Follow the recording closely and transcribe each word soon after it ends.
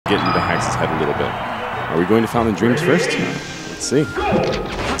get into Hax's head a little bit. Are we going to Fountain of Dreams first? Let's see.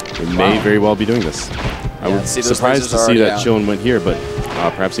 We may very well be doing this. I was surprised to see that Chillin went here, but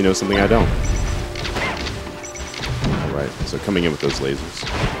perhaps he knows something I don't. All right, so coming in with those lasers.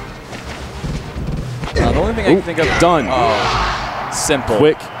 The only thing I can think of... Done. Simple.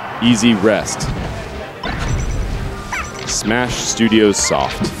 Quick, easy rest. Smash Studios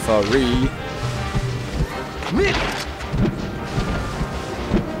soft. Free.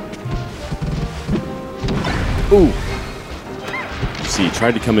 Ooh. See, he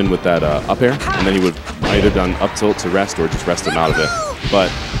tried to come in with that up air, and then he would either done up tilt to rest or just rest him out of it.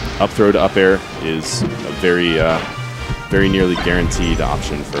 But up throw to up air is a very, very nearly guaranteed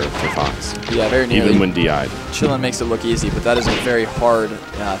option for Fox. Yeah, very nearly. Even when DI'd. Chillin makes it look easy, but that is a very hard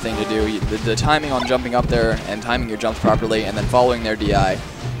thing to do. The timing on jumping up there and timing your jumps properly and then following their DI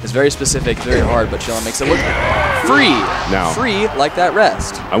is very specific, very hard, but Chillin makes it look free. Now, free like that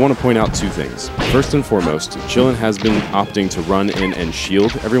rest. I want to point out two things. First and foremost, Chillin has been opting to run in and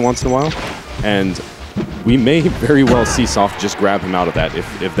shield every once in a while, and we may very well see Soft just grab him out of that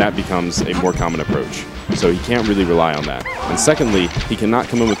if that becomes a more common approach. So he can't really rely on that. And secondly, he cannot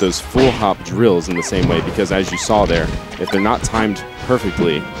come in with those full hop drills in the same way because as you saw there, if they're not timed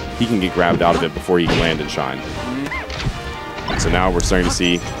perfectly, he can get grabbed out of it before he can land and shine. So now we're starting to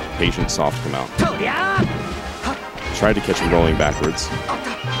see patient Soft come out. Tried to catch him rolling backwards.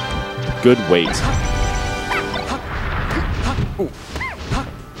 Good weight.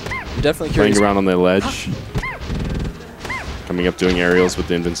 I'm definitely curious. Playing around on the ledge. Coming up doing aerials with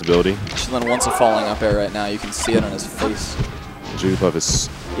the invincibility. Chillin wants a falling up air right now. You can see it on his face. Jigglypuff is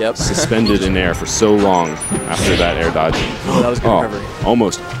suspended in air for so long after that air dodge. Oh, that was good recovery.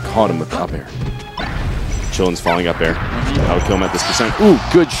 Almost caught him with the up air. Chillin's falling up air. That would kill him at this percent. Ooh,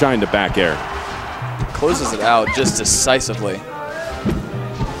 good shine to back air. Closes it out just decisively.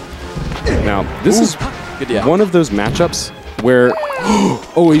 Now, this is one of those matchups where,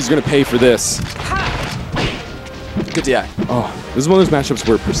 oh, he's going to pay for this. Good DI. Oh, this is one of those matchups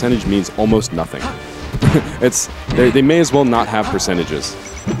where percentage means almost nothing. They may as well not have percentages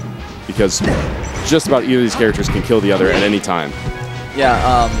because just about either of these characters can kill the other at any time.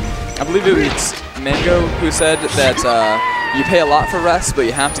 Yeah, I believe it was Mango who said that you pay a lot for rests, but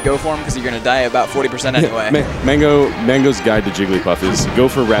you have to go for them because you're going to die about 40% anyway. Mango's guide to Jigglypuff is go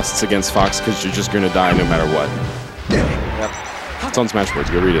for rests against Fox because you're just going to die no matter what. Yep. It's on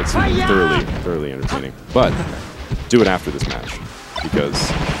Smashboards. Go read it. It's thoroughly entertaining. But do it after this match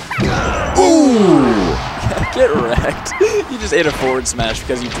because... Ooh! Get wrecked. You just ate a forward smash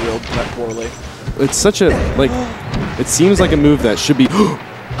because you drilled that poorly. It's such a, like, it seems like a move that should be...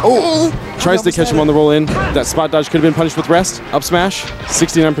 Oh! Tries to catch him on the roll in. That spot dodge could have been punished with rest. Up smash.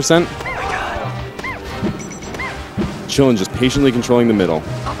 69%. Oh my god. Chillin just patiently controlling the middle.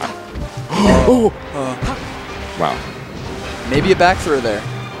 Oh! Wow. Maybe a back throw there.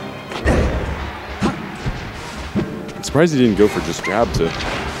 I'm surprised he didn't go for just jab to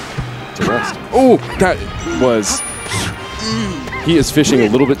rest. Oh! That was... He is fishing a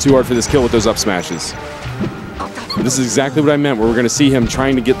little bit too hard for this kill with those up smashes. This is exactly what I meant, where we're going to see him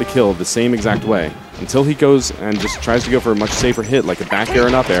trying to get the kill the same exact way. Until he goes and just tries to go for a much safer hit, like a back air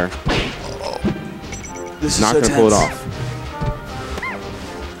and up air. This is not going to pull it off.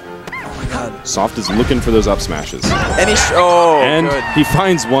 Oh my god. Soft is looking for those up smashes. And he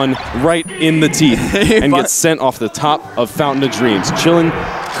finds one right in the teeth and gets sent off the top of Fountain of Dreams.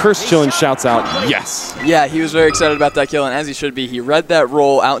 Cursed Chillin shouts out, yes! Yeah, he was very excited about that kill, and as he should be, he read that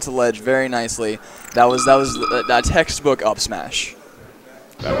roll out to ledge very nicely. That was that textbook up smash.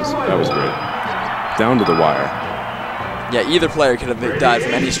 That was great. Down to the wire. Yeah, either player could have died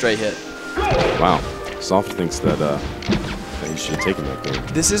from any straight hit. Wow. Soft thinks that he should have taken that game.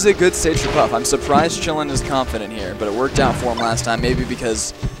 This is a good stage for Puff. I'm surprised Chillin is confident here, but it worked out for him last time, maybe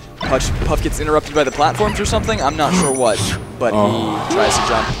because Puff gets interrupted by the platforms or something. I'm not sure what, but he tries to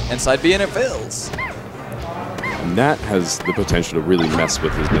jump inside B and it fails. And that has the potential to really mess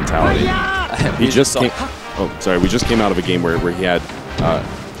with his mentality. We just came out of a game where he had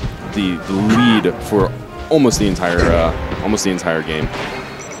the lead for almost the entire game,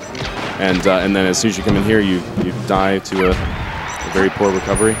 and then as soon as you come in here, you die to a very poor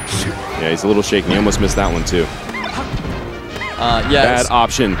recovery. Yeah, he's a little shaky. He almost missed that one too. Bad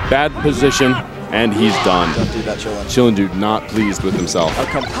option, bad position, and he's done. Don't do that, Chillin. Chillin dude not pleased with himself. A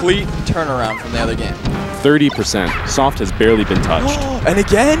complete turnaround from the other game. 30%. Soft has barely been touched. And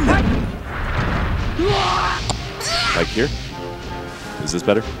again! Like here? Is this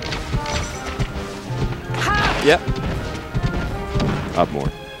better? Yep. Up more.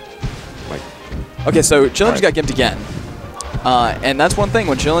 Like. Okay, so Chillin just got gimped again. And that's one thing,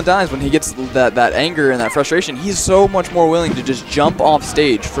 when Chillin dies, when he gets that anger and that frustration, he's so much more willing to just jump off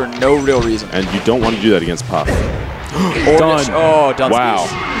stage for no real reason. And you don't want to do that against Puff. Done. Oh, done. Wow.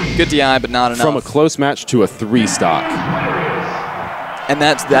 Good DI, but not enough. From a close match to a 3 stock. And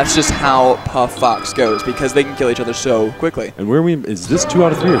that's just how Puff Fox goes, because they can kill each other so quickly. And where is this 2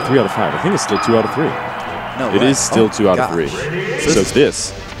 out of 3 or 3 out of 5? I think it's still 2 out of 3. No, it is still 2 out of 3. So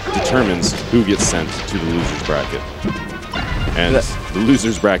this determines who gets sent to the loser's bracket. And the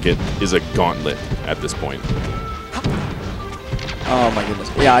loser's bracket is a gauntlet at this point. Oh my goodness.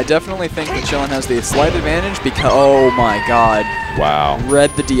 Yeah, I definitely think that Chillin has the slight advantage because, oh my god. Wow.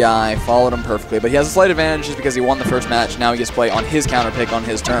 Read the DI, followed him perfectly. But he has a slight advantage just because he won the first match. Now he gets to play on his counter pick on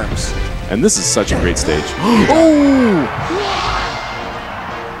his terms. And this is such a great stage. Oh!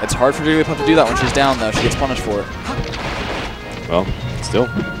 It's hard for Jigglypuff to do that when she's down, though. She gets punished for it. Well, still.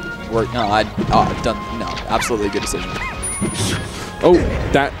 No, absolutely good decision. Oh,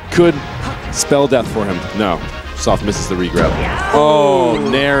 that could spell death for him. No. Soft misses the regrab. Oh,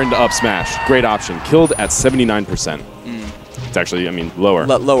 nair into up smash. Great option. Killed at 79%. It's actually, I mean, lower.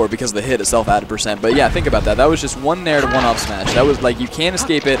 Lower because the hit itself added percent. But yeah, think about that. That was just one nair to one up smash. That was like, you can't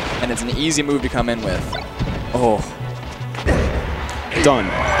escape it, and it's an easy move to come in with. Oh. Done.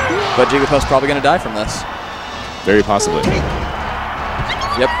 But Jigglypuff's probably going to die from this. Very possibly.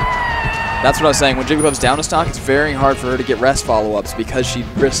 Yep. That's what I was saying. When Jigglypuff's down a stock, it's very hard for her to get rest follow-ups because she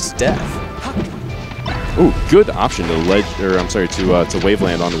risks death. Ooh, good option to to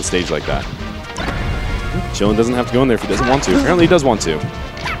waveland onto the stage like that. Chillin doesn't have to go in there if he doesn't want to. Apparently he does want to.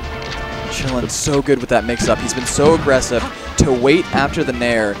 Chillin's so good with that mix-up. He's been so aggressive to wait after the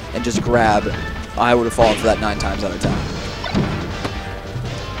nair and just grab. I would have fallen for that 9 times out of 10.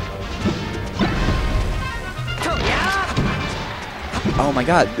 Oh my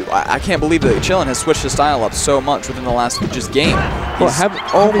god, I can't believe that Chillin has switched his style up so much within the last game. Well, having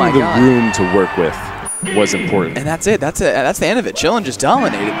the room to work with was important. And that's it. That's the end of it. Chillin just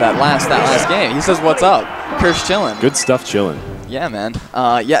dominated that last game. He says, "What's up?" Curse Chillin. Good stuff, Chillin. Yeah, man.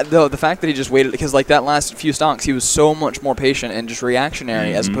 Yeah, though the fact that he just waited, because like that last few stonks, he was so much more patient and just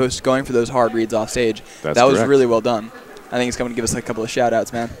reactionary as opposed to going for those hard reads off stage. That was really well done. I think he's coming to give us a couple of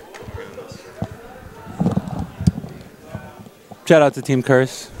shout-outs, man. Shout out to Team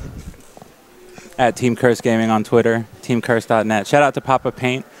Curse at Team Curse Gaming on Twitter, teamcurse.net. Shout out to Papa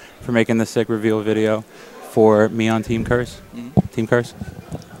Paint for making the sick reveal video for me on Team Curse. Team Curse.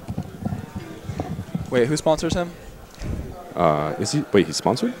 Wait, who sponsors him? Is he? Wait, he's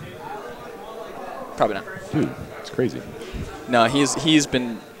sponsored? Probably not. Dude, it's crazy. No, he's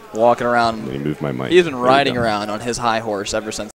been walking around. Let me move my mic. He's been riding around on his high horse ever since